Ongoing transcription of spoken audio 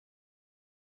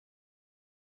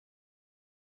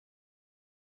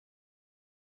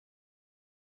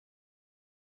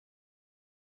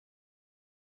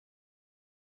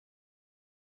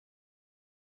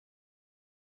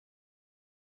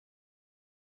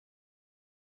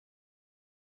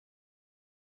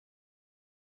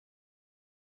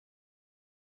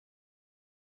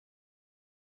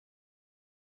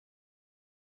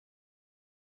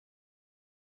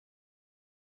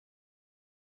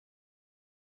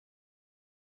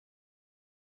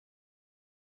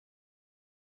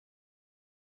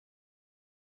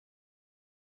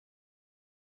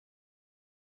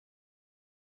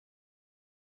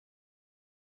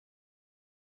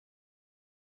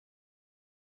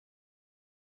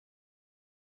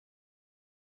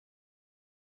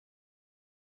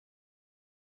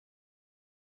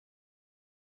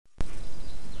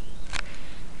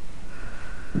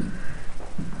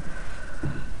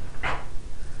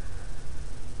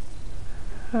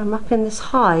I'm up in this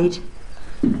hide.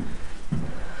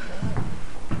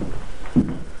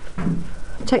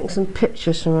 Taking some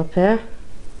pictures from up here.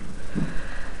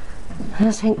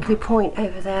 There's Hinckley Point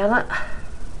over there, look.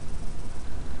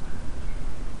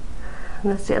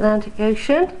 And there's the Atlantic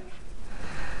Ocean.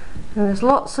 And there's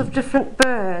lots of different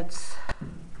birds.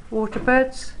 Water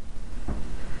birds,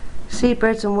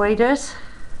 seabirds and waders.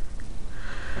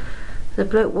 The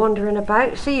bloke wandering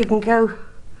about. See, you can go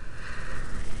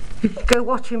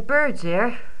watching birds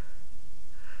here.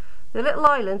 The little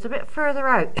island's a bit further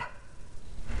out.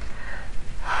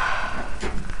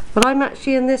 But I'm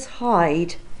actually in this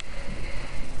hide.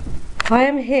 I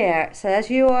am here, it says,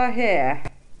 you are here.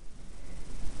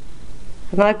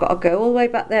 And I've got to go all the way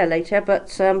back there later,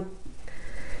 but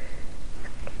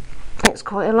it's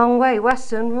quite a long way,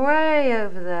 western, way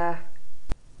over there.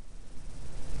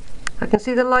 I can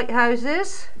see the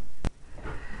lighthouses,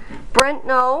 Brent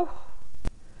Knoll,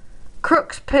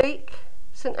 Crook's Peak,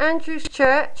 St Andrew's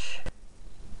Church,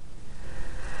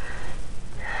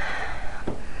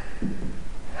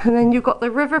 and then you've got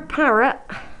the River Parrett.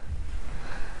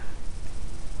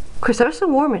 Of course, it's so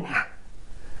warm in here.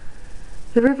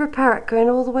 The River Parrett going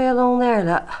all the way along there,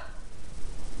 look.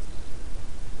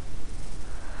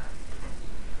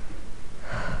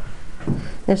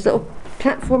 There's a little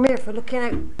platform here for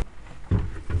looking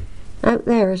out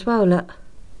there as well, look.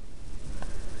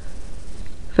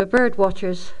 For bird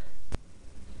watchers.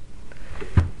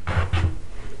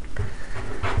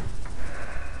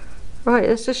 Right,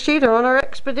 this is Sheila on our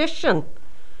expedition.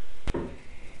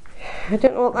 I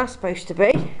don't know what that's supposed to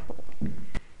be.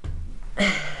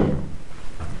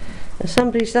 And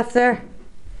somebody's left their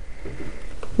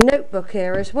notebook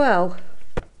here as well.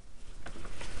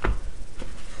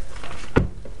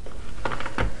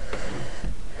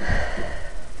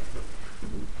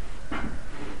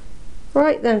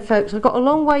 Right then folks, I've got a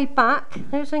long way back.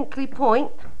 There's Hinckley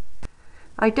Point.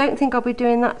 I don't think I'll be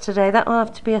doing that today. That will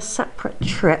have to be a separate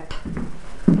trip.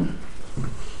 And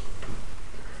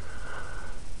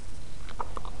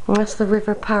that's the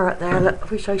River Parrett there, look,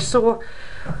 which I saw.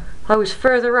 I was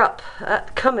further up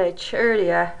at Cummage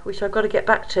earlier, which I've got to get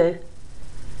back to.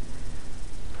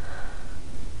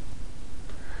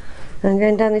 I'm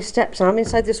going down these steps and I'm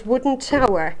inside this wooden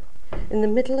tower in the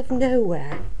middle of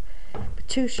nowhere.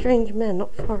 Two strange men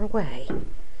not far away.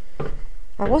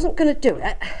 I wasn't going to do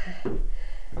it,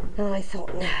 and I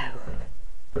thought, no.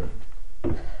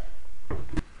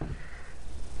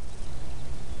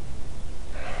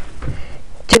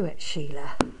 Do it,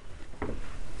 Sheila.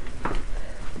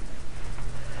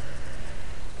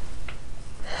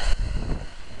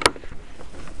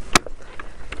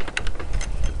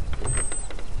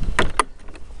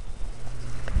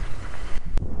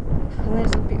 And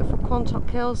there's the beautiful Quantock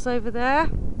Hills over there,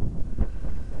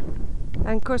 and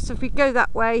of course if we go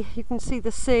that way you can see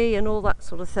the sea and all that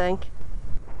sort of thing.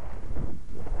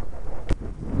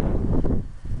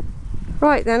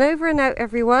 Right then, over and out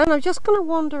everyone. I'm just going to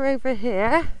wander over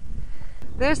here.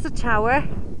 There's the tower,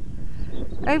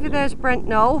 over there's Brent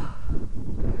Knoll.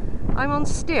 I'm on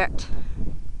Steart.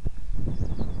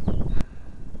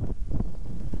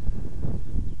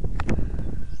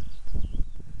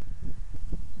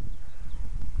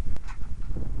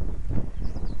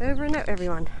 Over and out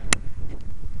everyone.